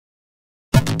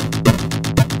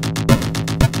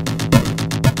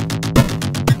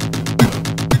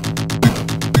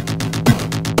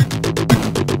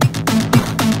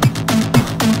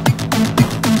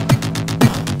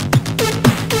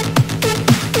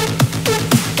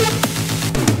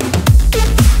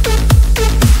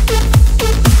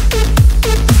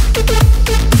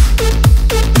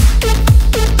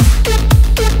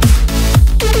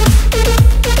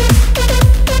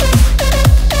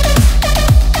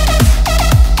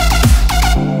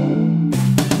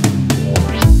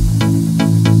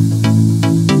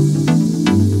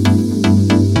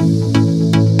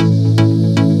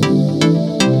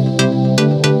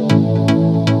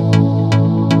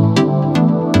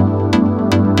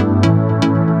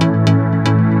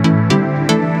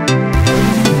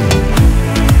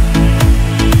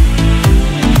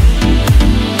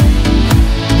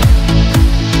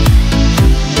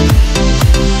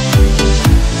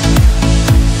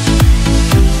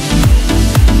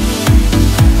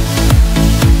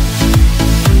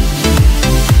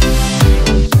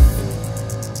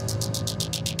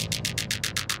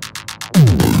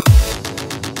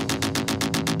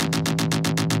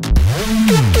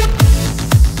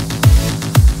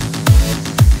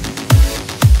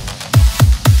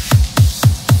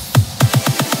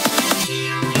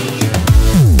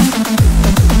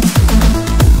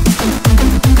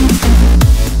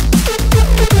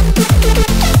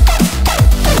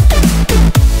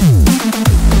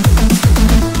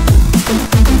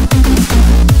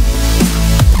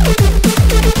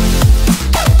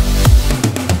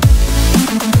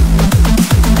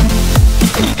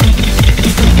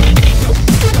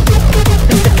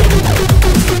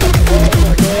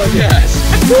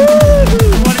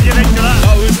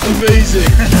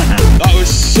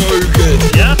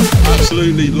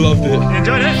Absolutely loved it. You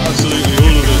enjoyed it? Absolutely, all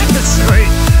of it. Sweet.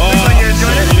 Oh, looks like you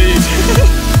enjoyed it.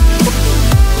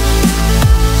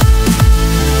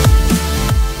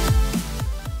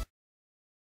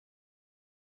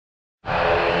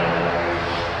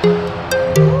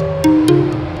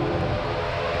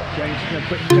 James, just a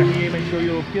quick check of you, make sure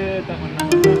you're all good. That one,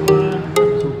 that one, that one.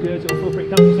 It's all good. It's all pretty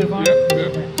comfy so far. Yep.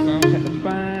 Check the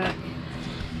back.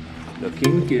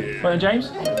 Looking good. Right then, James,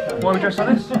 why are we dressed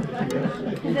like this? Going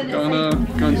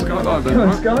skydive then,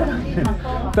 right?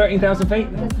 Skydive? 13,000 feet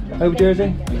over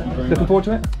Jersey. Looking forward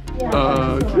to it?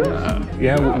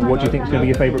 Yeah. What do you think is going to be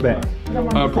your favourite bit?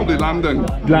 Probably landing.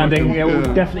 Landing, yeah, we're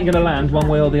definitely going to land one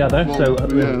way or the other. So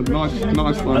yeah, nice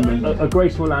landing. A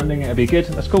graceful landing, it'll be good.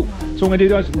 That's cool. So what we're going to do,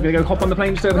 guys, we're going to go hop on the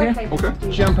plane just over here. Okay.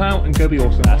 Jump out and go be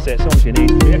awesome. That's it. So much you need.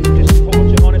 Yeah, just hold on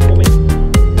to your harness for me.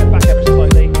 Step back ever so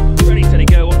slightly. Ready, steady,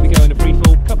 go. Off we go in a free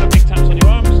fall. Couple of big taps on your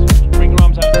arms. Bring your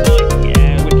arms out to the side.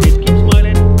 Yeah, wicked. Keep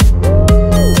smiling.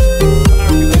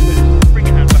 Bring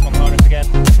your hands back on the harness again.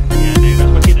 Yeah, dude,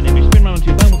 that's wicked. And if you spin round onto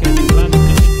your bum, we're going to do the landing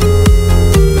position.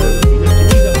 So you lift your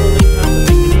knees up for me, hands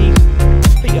underneath your knees,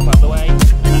 feet up out the way, and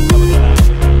that's how we're going to land.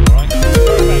 Alright?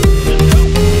 Perfect. Let's go.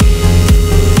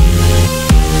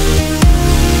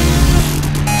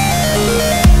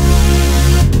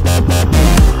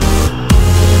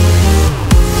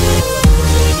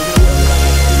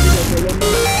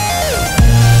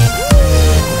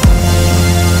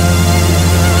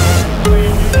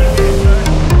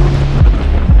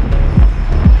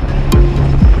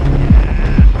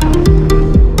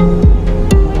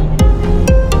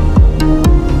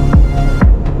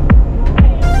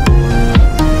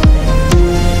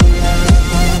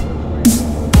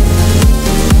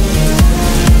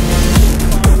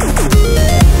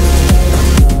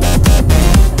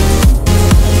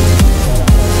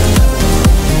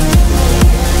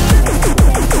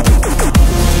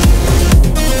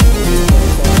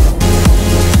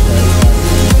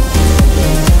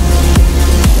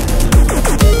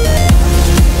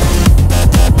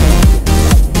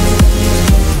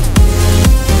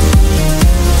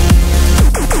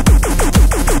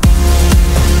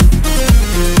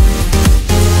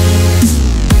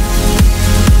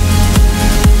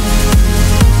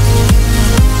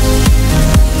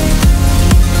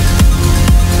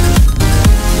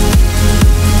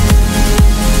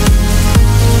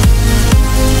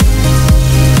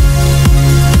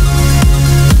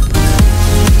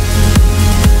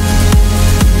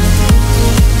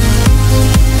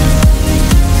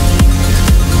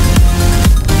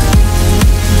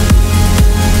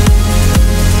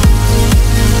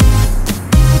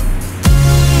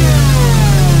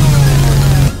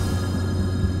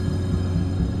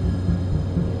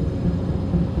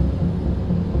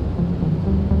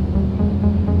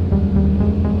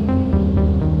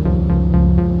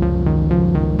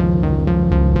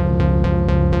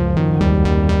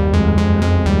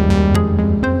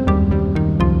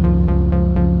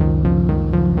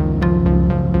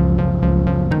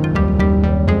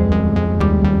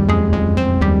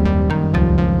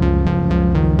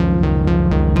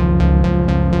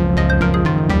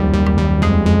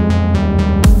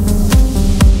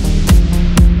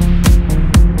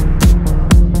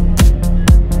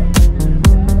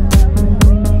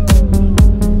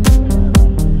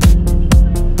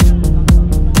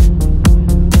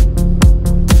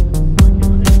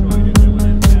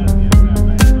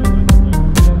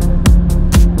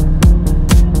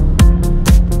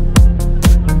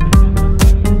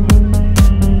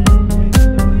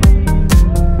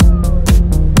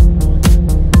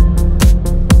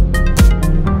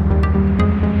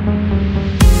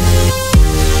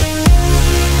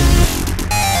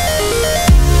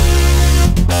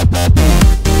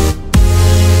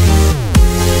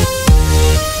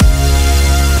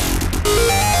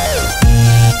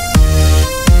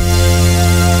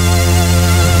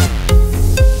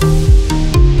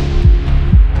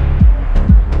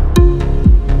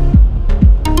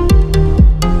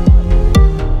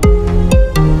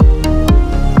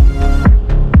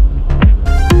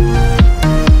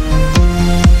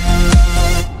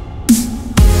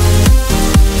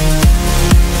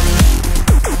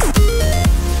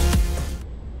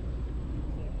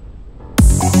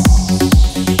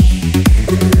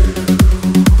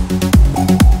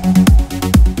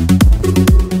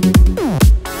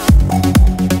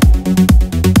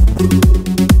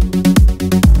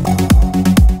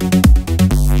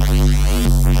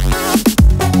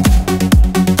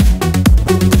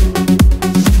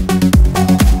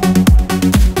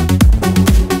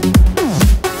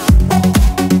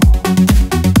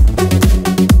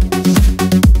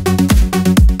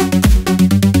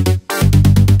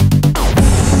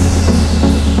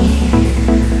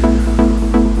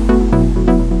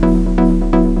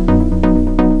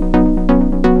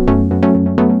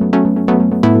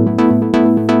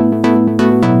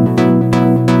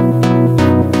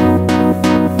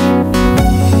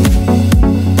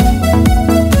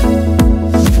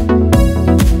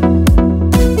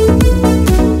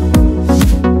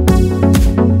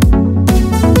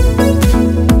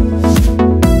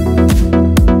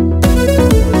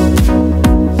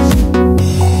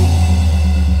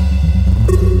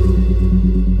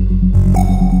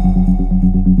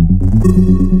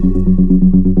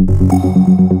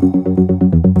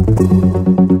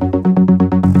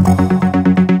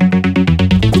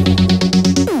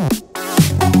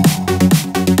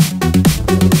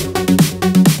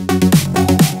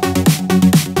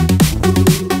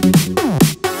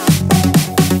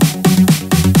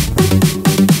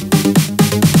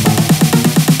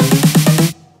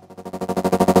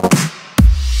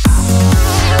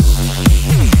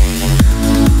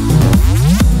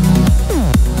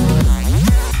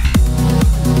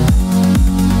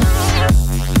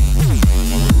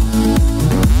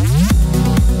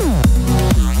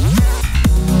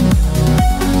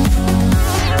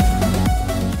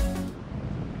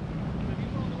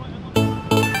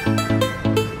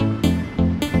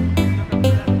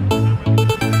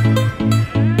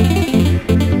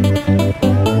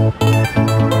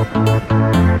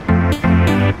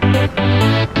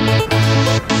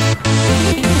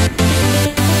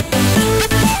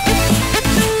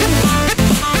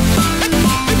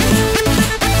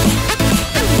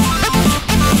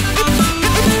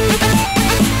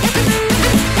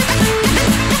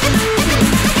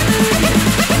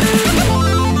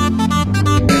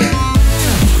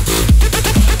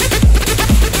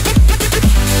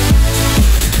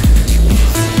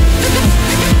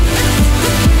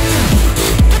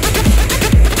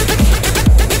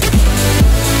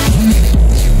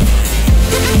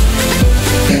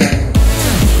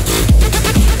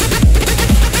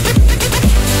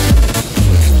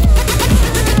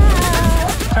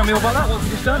 Tell me all about that. What have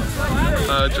you just done?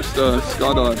 Just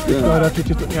skydive, yeah. Skydive, just,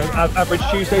 you know, average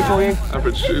Tuesday for you?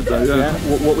 Average Tuesday, yeah.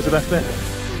 What was the best bit?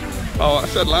 Oh, I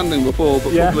said landing before,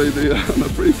 but probably the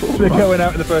free fall. They're going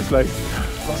out in the first place.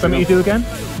 Something you do again?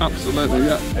 Absolutely,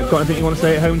 yeah. Have you got anything you want to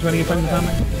say at home to any of your friends and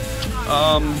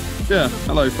family? Yeah,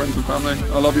 hello friends and family.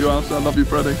 I love you, Elsa. I love you,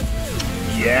 Freddie.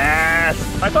 Yes!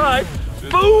 High five!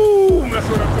 Boom! That's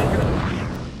what I'm